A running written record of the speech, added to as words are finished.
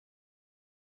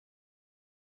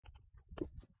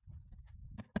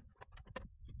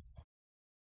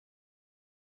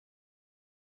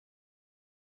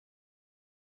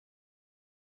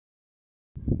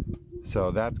So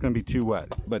that's going to be too wet.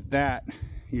 But that,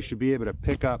 you should be able to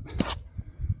pick up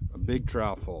a big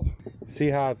trout full. See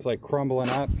how it's like crumbling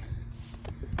up?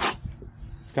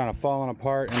 It's kind of falling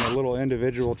apart into little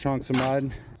individual chunks of mud.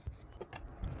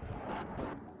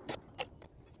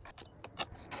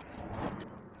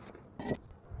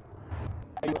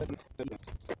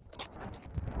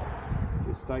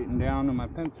 Just sighting down to my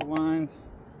pencil lines.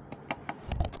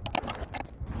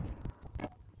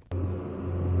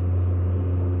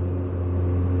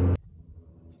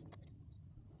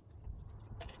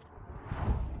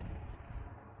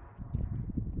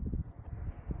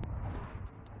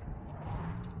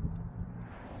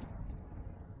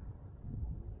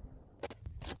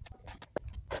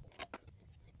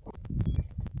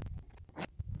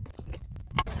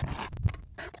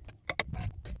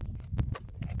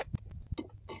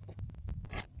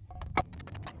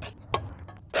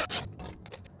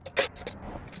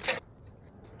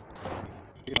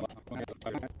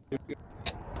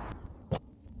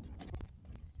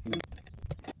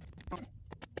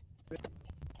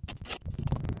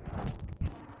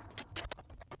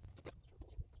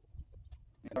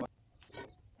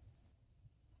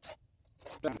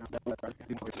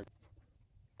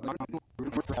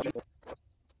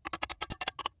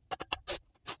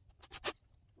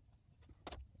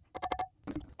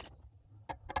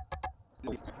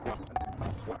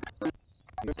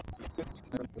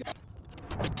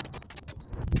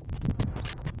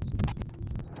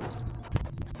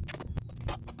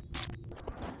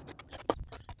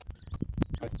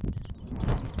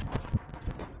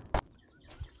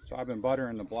 So I've been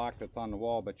buttering the block that's on the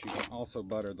wall, but you can also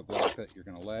butter the block that you're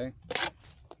going to lay.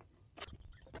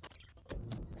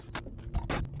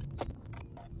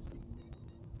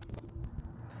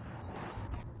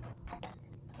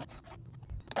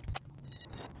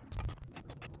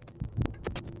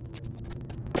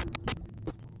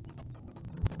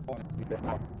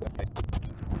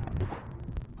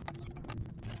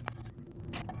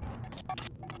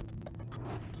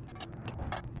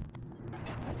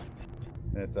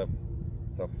 And it's a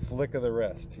flick of the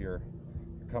wrist. You're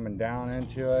coming down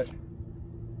into it,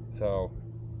 so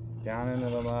down into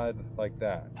the mud like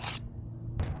that.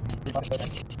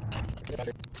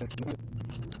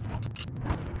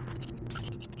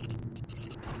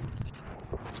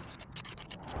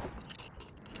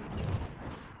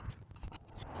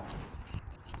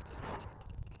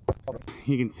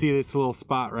 You can see this little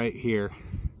spot right here,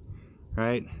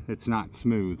 right? It's not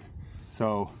smooth.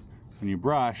 So when you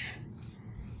brush,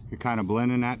 you're kind of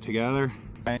blending that together.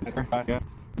 So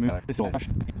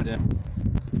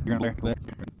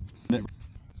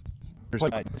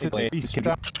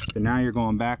now you're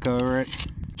going back over it.